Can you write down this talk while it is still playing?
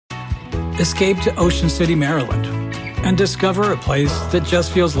Escape to Ocean City, Maryland, and discover a place that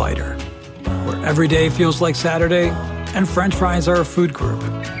just feels lighter, where every day feels like Saturday and French fries are a food group,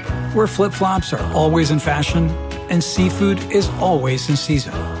 where flip-flops are always in fashion and seafood is always in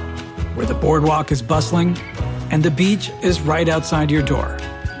season, where the boardwalk is bustling and the beach is right outside your door,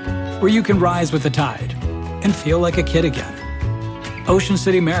 where you can rise with the tide and feel like a kid again. Ocean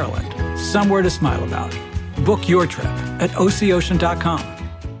City, Maryland, somewhere to smile about. Book your trip at OCOcean.com.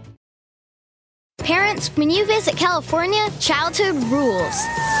 Parents, when you visit California, childhood rules.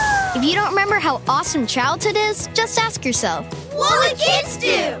 If you don't remember how awesome childhood is, just ask yourself, what would kids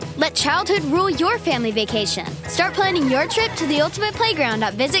do? Let childhood rule your family vacation. Start planning your trip to the ultimate playground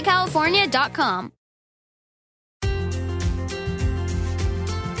at visitcalifornia.com.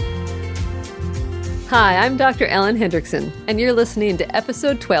 Hi, I'm Dr. Ellen Hendrickson, and you're listening to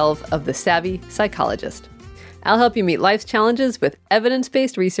episode 12 of The Savvy Psychologist. I'll help you meet life's challenges with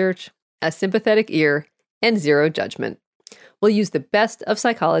evidence-based research, a sympathetic ear, and zero judgment. We'll use the best of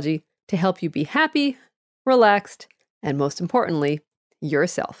psychology to help you be happy, relaxed, and most importantly,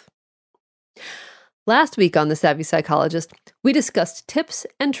 yourself. Last week on The Savvy Psychologist, we discussed tips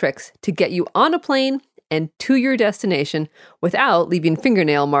and tricks to get you on a plane and to your destination without leaving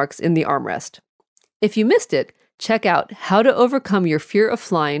fingernail marks in the armrest. If you missed it, check out How to Overcome Your Fear of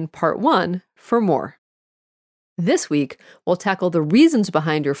Flying Part 1 for more. This week, we'll tackle the reasons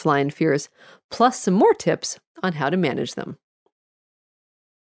behind your flying fears, plus some more tips on how to manage them.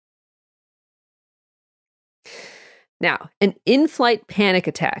 Now, an in-flight panic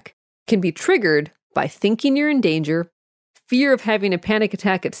attack can be triggered by thinking you're in danger, fear of having a panic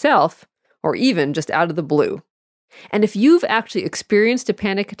attack itself, or even just out of the blue. And if you've actually experienced a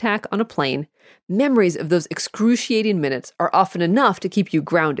panic attack on a plane, memories of those excruciating minutes are often enough to keep you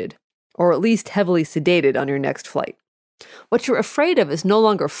grounded, or at least heavily sedated on your next flight. What you're afraid of is no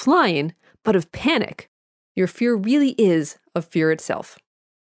longer flying, but of panic. Your fear really is of fear itself.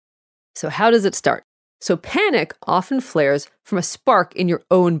 So how does it start? So panic often flares from a spark in your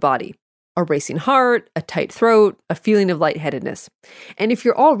own body, a racing heart, a tight throat, a feeling of lightheadedness. And if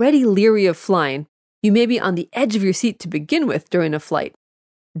you're already leery of flying, you may be on the edge of your seat to begin with during a flight.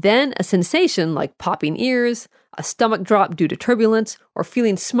 Then a sensation like popping ears, a stomach drop due to turbulence, or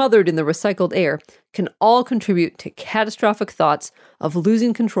feeling smothered in the recycled air can all contribute to catastrophic thoughts of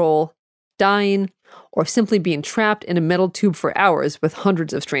losing control, dying, or simply being trapped in a metal tube for hours with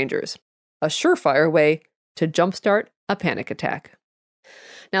hundreds of strangers. A surefire way to jumpstart a panic attack.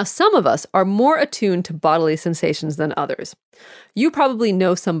 Now, some of us are more attuned to bodily sensations than others. You probably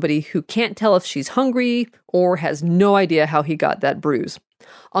know somebody who can't tell if she's hungry or has no idea how he got that bruise.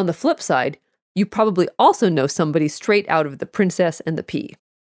 On the flip side, you probably also know somebody straight out of The Princess and the Pea.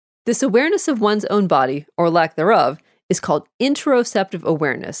 This awareness of one's own body, or lack thereof, is called interoceptive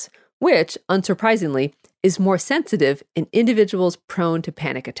awareness, which, unsurprisingly, is more sensitive in individuals prone to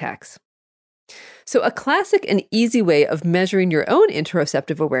panic attacks. So a classic and easy way of measuring your own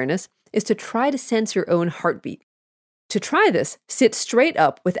interoceptive awareness is to try to sense your own heartbeat. To try this, sit straight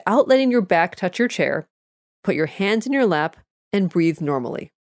up without letting your back touch your chair, put your hands in your lap, and breathe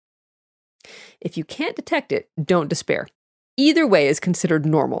normally. If you can't detect it, don't despair. Either way is considered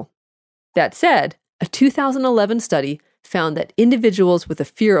normal. That said, a 2011 study found that individuals with a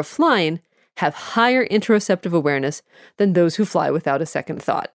fear of flying have higher interoceptive awareness than those who fly without a second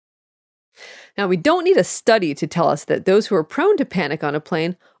thought. Now, we don't need a study to tell us that those who are prone to panic on a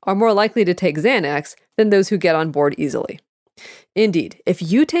plane are more likely to take Xanax than those who get on board easily. Indeed, if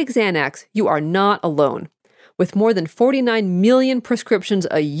you take Xanax, you are not alone. With more than 49 million prescriptions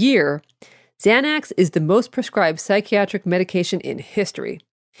a year, Xanax is the most prescribed psychiatric medication in history.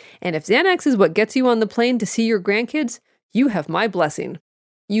 And if Xanax is what gets you on the plane to see your grandkids, you have my blessing.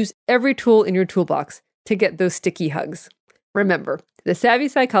 Use every tool in your toolbox to get those sticky hugs. Remember, The Savvy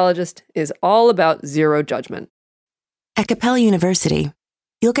Psychologist is all about zero judgment. At Capella University,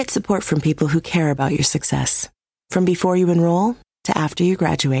 you'll get support from people who care about your success. From before you enroll to after you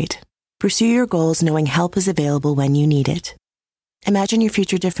graduate, pursue your goals knowing help is available when you need it. Imagine your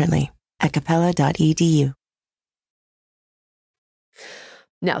future differently at capella.edu.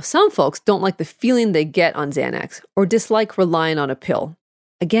 Now, some folks don't like the feeling they get on Xanax or dislike relying on a pill.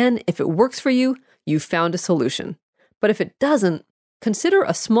 Again, if it works for you, you've found a solution. But if it doesn't, consider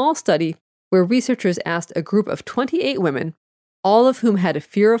a small study where researchers asked a group of 28 women, all of whom had a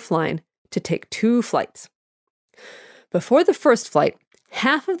fear of flying, to take 2 flights. Before the first flight,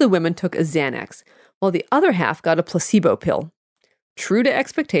 half of the women took a Xanax, while the other half got a placebo pill. True to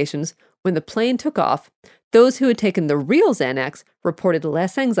expectations, when the plane took off, those who had taken the real Xanax reported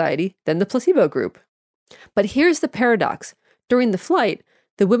less anxiety than the placebo group. But here's the paradox. During the flight,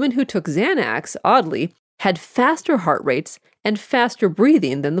 The women who took Xanax, oddly, had faster heart rates and faster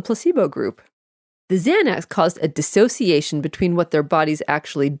breathing than the placebo group. The Xanax caused a dissociation between what their bodies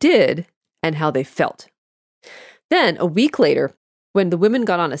actually did and how they felt. Then, a week later, when the women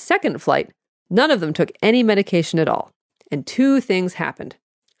got on a second flight, none of them took any medication at all. And two things happened.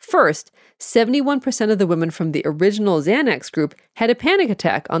 First, 71% of the women from the original Xanax group had a panic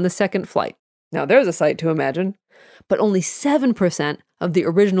attack on the second flight. Now, there's a sight to imagine. But only 7% of the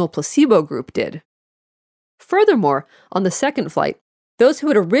original placebo group did. Furthermore, on the second flight, those who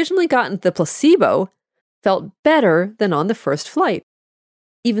had originally gotten the placebo felt better than on the first flight.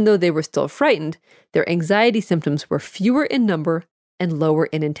 Even though they were still frightened, their anxiety symptoms were fewer in number and lower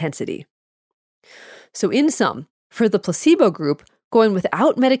in intensity. So in sum, for the placebo group, going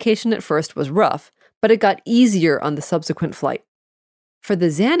without medication at first was rough, but it got easier on the subsequent flight. For the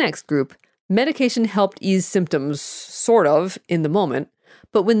Xanax group, medication helped ease symptoms, sort of, in the moment,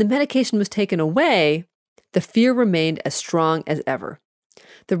 but when the medication was taken away, the fear remained as strong as ever.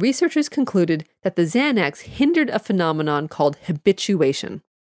 The researchers concluded that the Xanax hindered a phenomenon called habituation.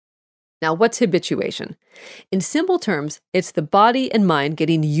 Now, what's habituation? In simple terms, it's the body and mind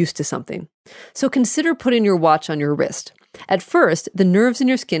getting used to something. So consider putting your watch on your wrist. At first, the nerves in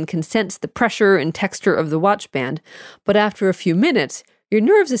your skin can sense the pressure and texture of the watch band, but after a few minutes, your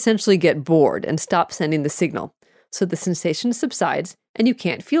nerves essentially get bored and stop sending the signal. So the sensation subsides and you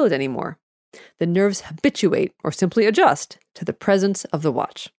can't feel it anymore. The nerves habituate, or simply adjust, to the presence of the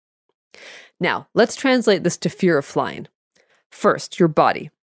watch. Now, let's translate this to fear of flying. First, your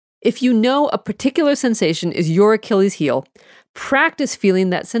body. If you know a particular sensation is your Achilles heel, practice feeling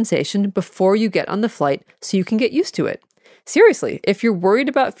that sensation before you get on the flight so you can get used to it. Seriously, if you're worried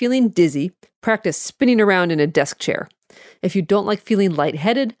about feeling dizzy, practice spinning around in a desk chair. If you don't like feeling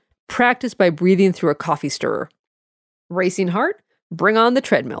lightheaded, practice by breathing through a coffee stirrer. Racing heart? Bring on the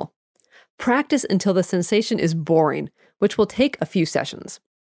treadmill. Practice until the sensation is boring, which will take a few sessions.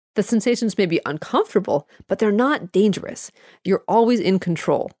 The sensations may be uncomfortable, but they're not dangerous. You're always in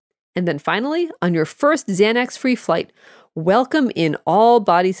control. And then finally, on your first Xanax-free flight, welcome in all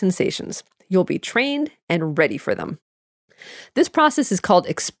body sensations. You'll be trained and ready for them. This process is called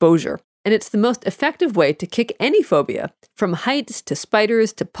exposure, and it's the most effective way to kick any phobia, from heights to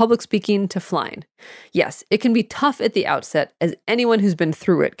spiders to public speaking to flying. Yes, it can be tough at the outset, as anyone who's been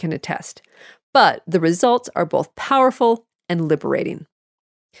through it can attest, but the results are both powerful and liberating.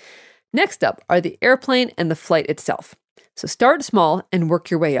 Next up are the airplane and the flight itself. So start small and work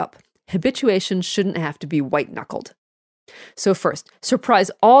your way up. Habituation shouldn't have to be white-knuckled. So first,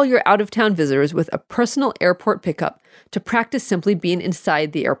 surprise all your out-of-town visitors with a personal airport pickup to practice simply being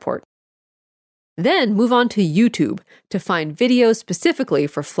inside the airport. Then move on to YouTube to find videos specifically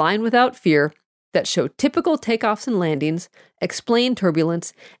for flying without fear that show typical takeoffs and landings, explain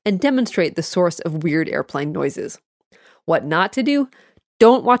turbulence, and demonstrate the source of weird airplane noises. What not to do?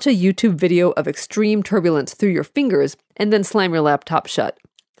 Don't watch a YouTube video of extreme turbulence through your fingers and then slam your laptop shut.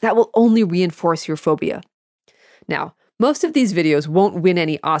 That will only reinforce your phobia. Now, most of these videos won't win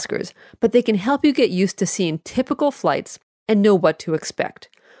any Oscars, but they can help you get used to seeing typical flights and know what to expect.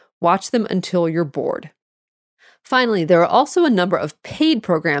 Watch them until you're bored. Finally, there are also a number of paid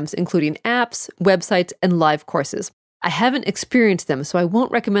programs, including apps, websites, and live courses. I haven't experienced them, so I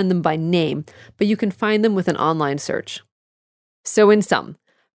won't recommend them by name, but you can find them with an online search. So in sum,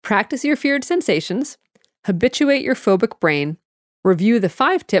 practice your feared sensations, habituate your phobic brain, review the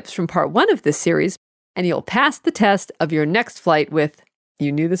 5 tips from part 1 of this series, and you'll pass the test of your next flight with,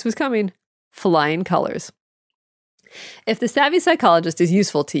 you knew this was coming, flying colors. If The Savvy Psychologist is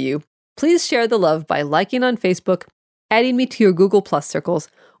useful to you, please share the love by liking on Facebook, adding me to your Google Plus circles,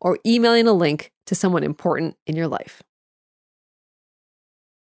 or emailing a link to someone important in your life.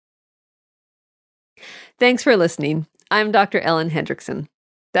 Thanks for listening. I'm Dr. Ellen Hendrickson.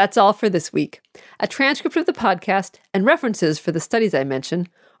 That's all for this week. A transcript of the podcast and references for the studies I mention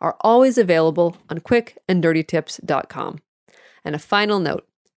are always available on quickanddirtytips.com. And a final note.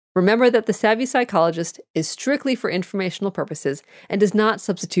 Remember that The Savvy Psychologist is strictly for informational purposes and does not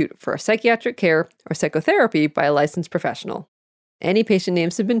substitute for psychiatric care or psychotherapy by a licensed professional. Any patient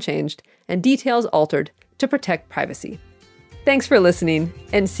names have been changed and details altered to protect privacy. Thanks for listening,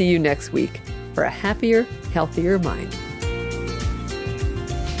 and see you next week for a happier, healthier mind.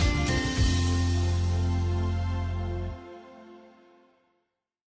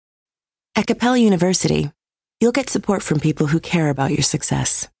 At Capella University, you'll get support from people who care about your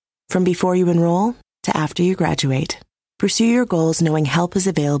success. From before you enroll to after you graduate, pursue your goals knowing help is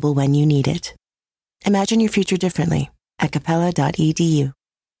available when you need it. Imagine your future differently at capella.edu.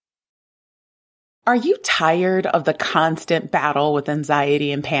 Are you tired of the constant battle with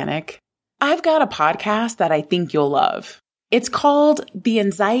anxiety and panic? I've got a podcast that I think you'll love. It's called the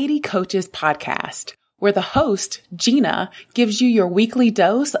Anxiety Coaches Podcast, where the host, Gina, gives you your weekly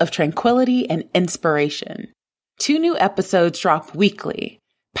dose of tranquility and inspiration. 2 new episodes drop weekly,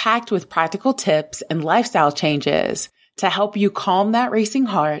 packed with practical tips and lifestyle changes to help you calm that racing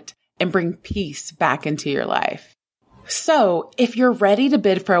heart and bring peace back into your life. So, if you're ready to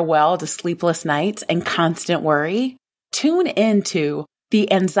bid farewell to sleepless nights and constant worry, tune into the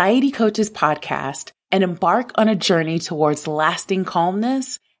Anxiety Coaches Podcast and embark on a journey towards lasting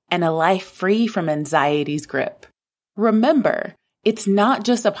calmness and a life free from anxiety's grip. Remember, it's not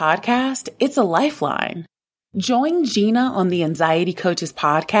just a podcast, it's a lifeline. Join Gina on the Anxiety Coaches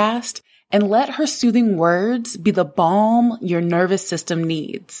Podcast and let her soothing words be the balm your nervous system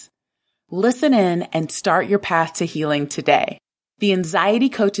needs. Listen in and start your path to healing today.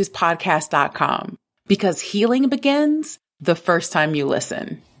 TheAnxietyCoachesPodcast.com, because healing begins the first time you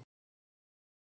listen.